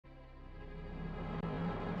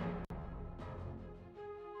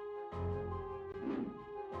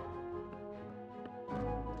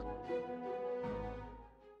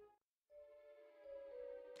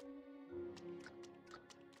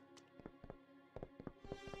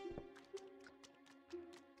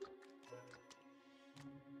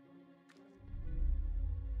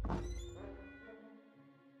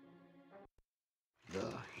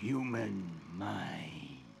The human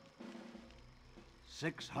mind.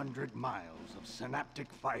 600 miles of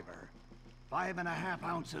synaptic fiber, 5.5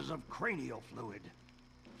 ounces of cranial fluid,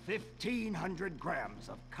 1,500 grams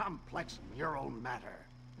of complex neural matter.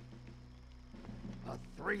 A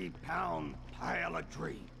 3-pound pile of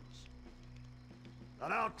dreams.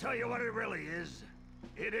 But I'll tell you what it really is.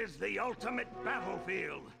 It is the ultimate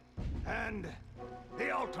battlefield, and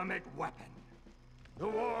the ultimate weapon. The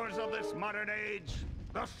wars of this modern age,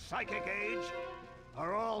 the psychic age,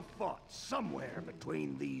 are all fought somewhere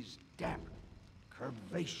between these damp,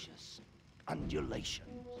 curvaceous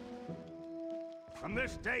undulations. From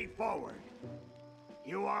this day forward,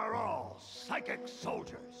 you are all psychic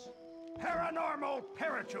soldiers, paranormal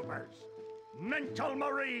paratroopers, mental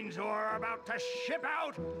marines who are about to ship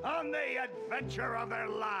out on the adventure of their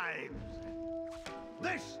lives.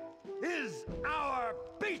 This is our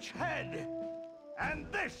beachhead, and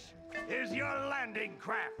this is your landing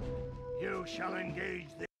craft. You shall engage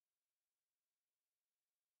the...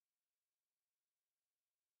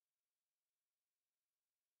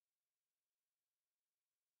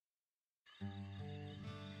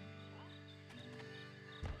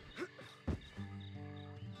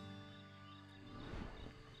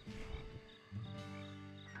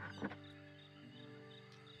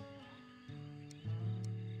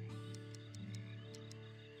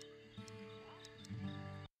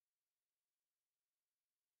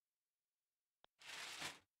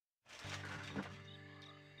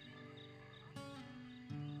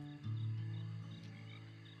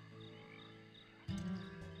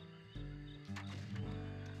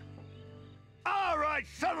 All right,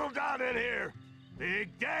 settle down in here.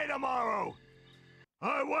 Big day tomorrow.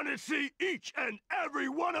 I want to see each and every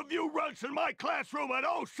one of you runts in my classroom at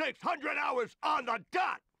 0600 hours on the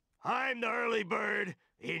dot. I'm the early bird,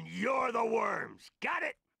 and you're the worms. Got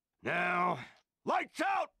it? Now, lights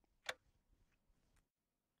out!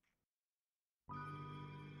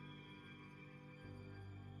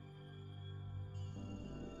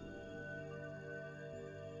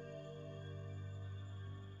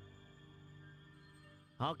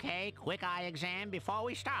 Okay, quick eye exam before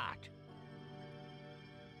we start.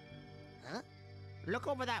 Huh? Look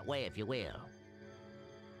over that way, if you will.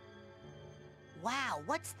 Wow,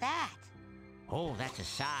 what's that? Oh, that's a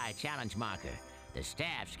psi challenge marker. The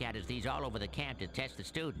staff scatters these all over the camp to test the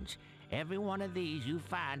students. Every one of these you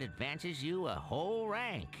find advances you a whole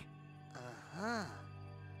rank. Uh-huh.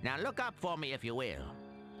 Now look up for me, if you will.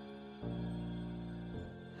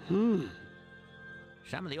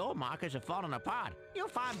 Some of the old markers have fallen apart. You'll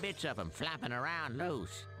find bits of them flapping around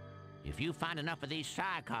loose. If you find enough of these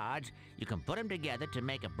psi cards, you can put them together to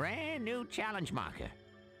make a brand new challenge marker.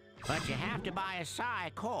 But you have to buy a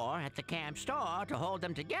psi core at the camp store to hold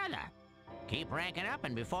them together. Keep ranking up,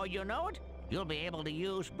 and before you know it, you'll be able to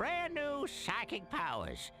use brand new psychic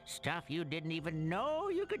powers. Stuff you didn't even know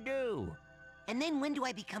you could do. And then when do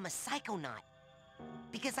I become a Psychonaut?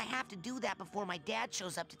 Because I have to do that before my dad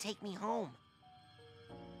shows up to take me home.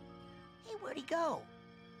 Hey, where'd he go?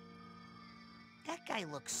 That guy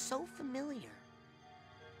looks so familiar.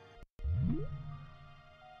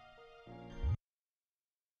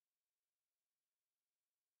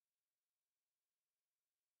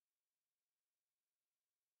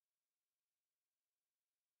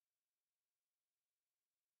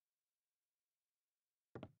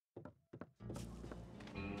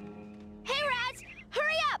 Hey, Raz!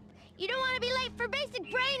 Hurry up! You don't want to be late for basic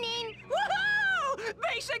braining! Woohoo!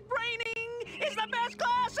 Basic braining is the best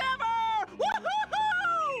class ever!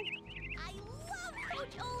 Woohoo! I love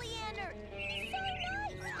Coach Oleander! He's so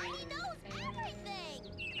nice! And he knows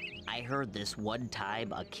everything! I heard this one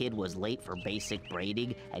time a kid was late for basic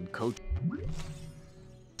braiding, and Coach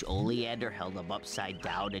Oleander held him upside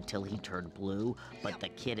down until he turned blue, but the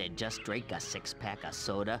kid had just drank a 6-pack of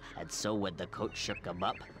soda, and so when the coach shook him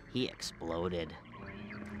up, he exploded.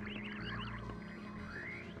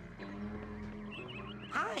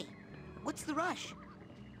 Hi! What's the rush?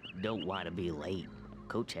 Don't want to be late.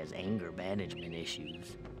 Coach has anger management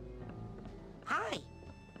issues. Hi!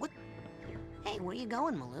 What? Hey, where you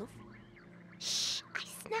going, Maloof? Shh! I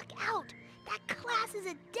snuck out! That class is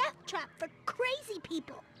a death trap for crazy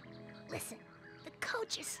people! Listen, the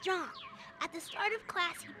coach is strong. At the start of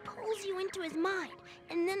class, he pulls you into his mind,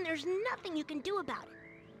 and then there's nothing you can do about it.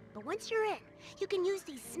 But once you're in, you can use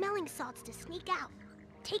these smelling salts to sneak out.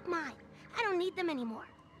 Take mine. I don't need them anymore.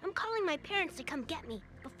 I'm calling my parents to come get me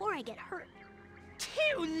before I get hurt.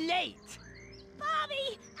 Too late!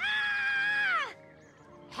 Bobby! Ah!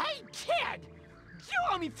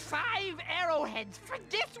 owe me 5 arrowheads for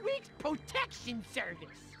this week's protection service.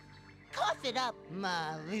 Cough it up,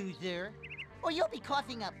 my loser, or you'll be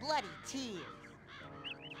coughing up bloody tears.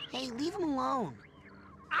 Hey, leave him alone.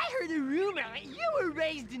 I heard a rumor that you were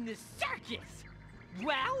raised in the circus.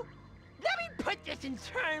 Well, let me put this in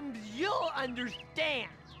terms you'll understand.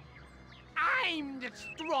 I'm the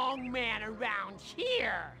strong man around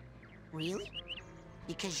here. Really?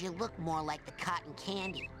 Because you look more like the cotton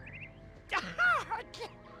candy.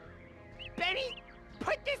 Benny,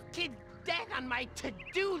 put this kid's death on my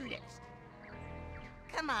to-do list.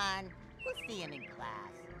 Come on, we'll see him in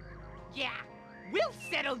class. Yeah, we'll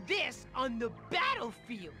settle this on the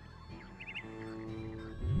battlefield.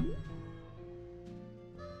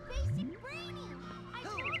 Basic Brainy! I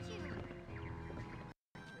told you!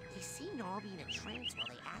 You see Norby in a trance while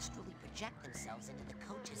they astrally project themselves into the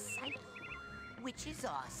coach's psyche, which is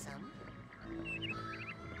awesome.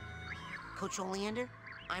 Coach Oleander,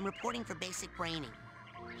 I'm reporting for basic braining.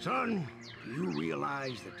 Son, you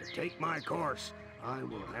realize that to take my course, I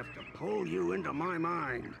will have to pull you into my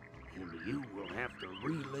mind, and you will have to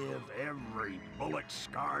relive every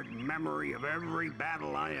bullet-scarred memory of every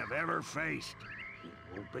battle I have ever faced. It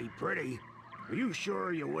won't be pretty. Are you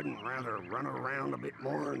sure you wouldn't rather run around a bit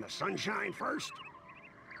more in the sunshine first?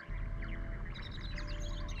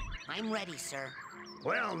 I'm ready, sir.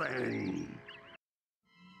 Well then...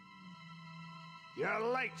 You're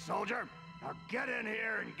late, soldier. Now get in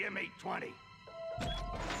here and give me 20.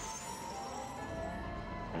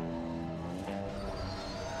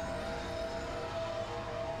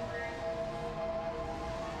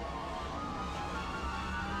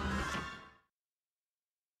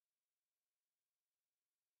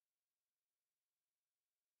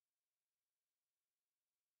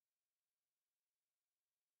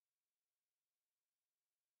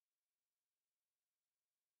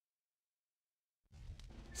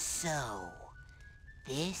 So,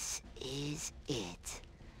 this is it.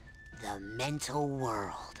 The mental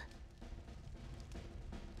world.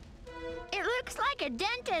 It looks like a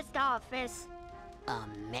dentist office. A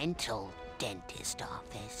mental dentist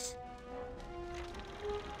office.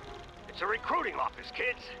 It's a recruiting office,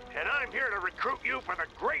 kids, and I'm here to recruit you for the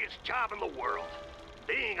greatest job in the world,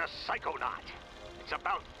 being a psychonaut. It's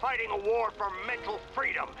about fighting a war for mental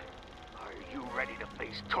freedom. Are you ready to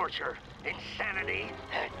face torture, insanity,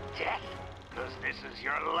 and death? Because this is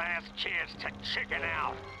your last chance to chicken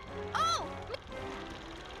out. Oh!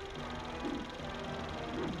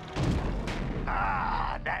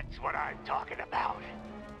 Ah, that's what I'm talking about.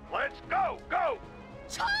 Let's go, go!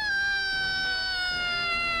 Charge!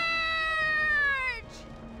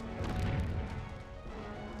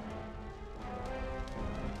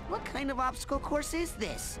 What kind of obstacle course is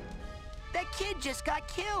this? That kid just got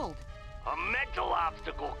killed. A mental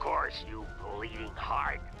obstacle course, you bleeding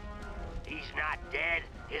heart. He's not dead.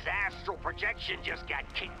 His astral projection just got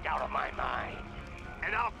kicked out of my mind.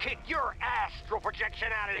 And I'll kick your astral projection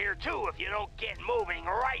out of here too if you don't get moving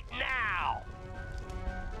right now.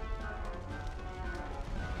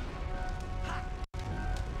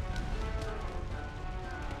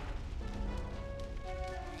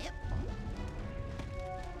 Yep.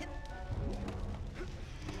 Yep.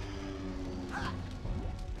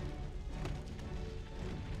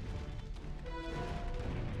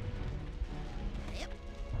 Yep.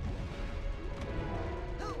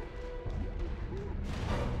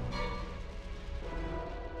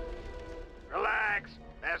 Relax.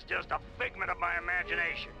 That's just a figment of my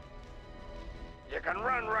imagination. You can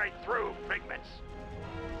run right through figments.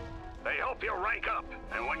 They help you rank up,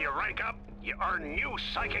 and when you rank up, you earn new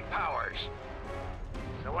psychic powers.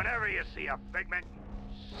 So whenever you see a figment,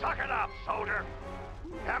 suck it up, soldier.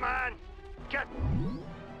 Come on, get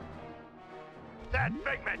that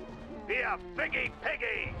figment. Be a figgy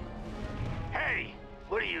piggy. Hey,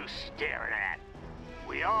 what are you staring at?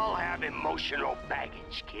 We all have emotional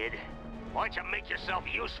baggage, kid. Why don't you make yourself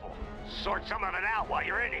useful? Sort some of it out while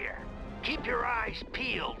you're in here. Keep your eyes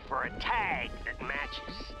peeled for a tag that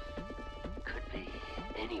matches. Could be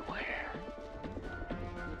anywhere.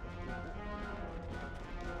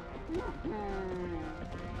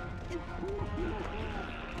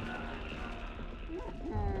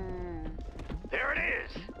 There it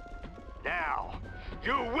is. Now,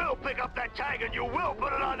 you will pick up that tag and you will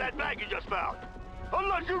put it on that bag you just found.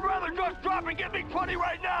 Unless you'd rather just drop and give me 20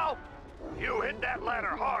 right now. You hit that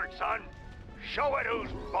ladder hard, son. Show it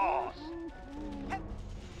who's boss.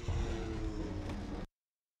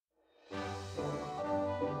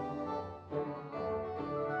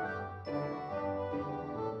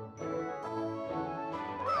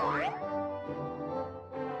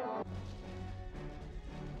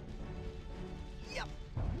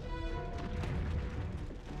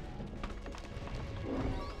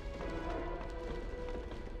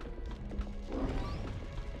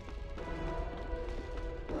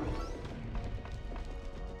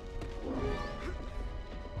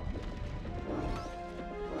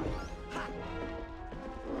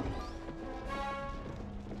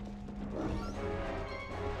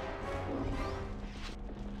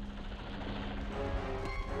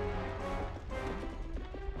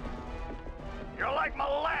 like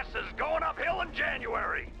molasses going uphill in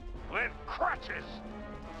January. With crutches.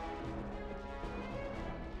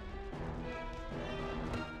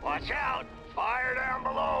 Watch out! Fire down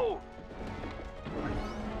below!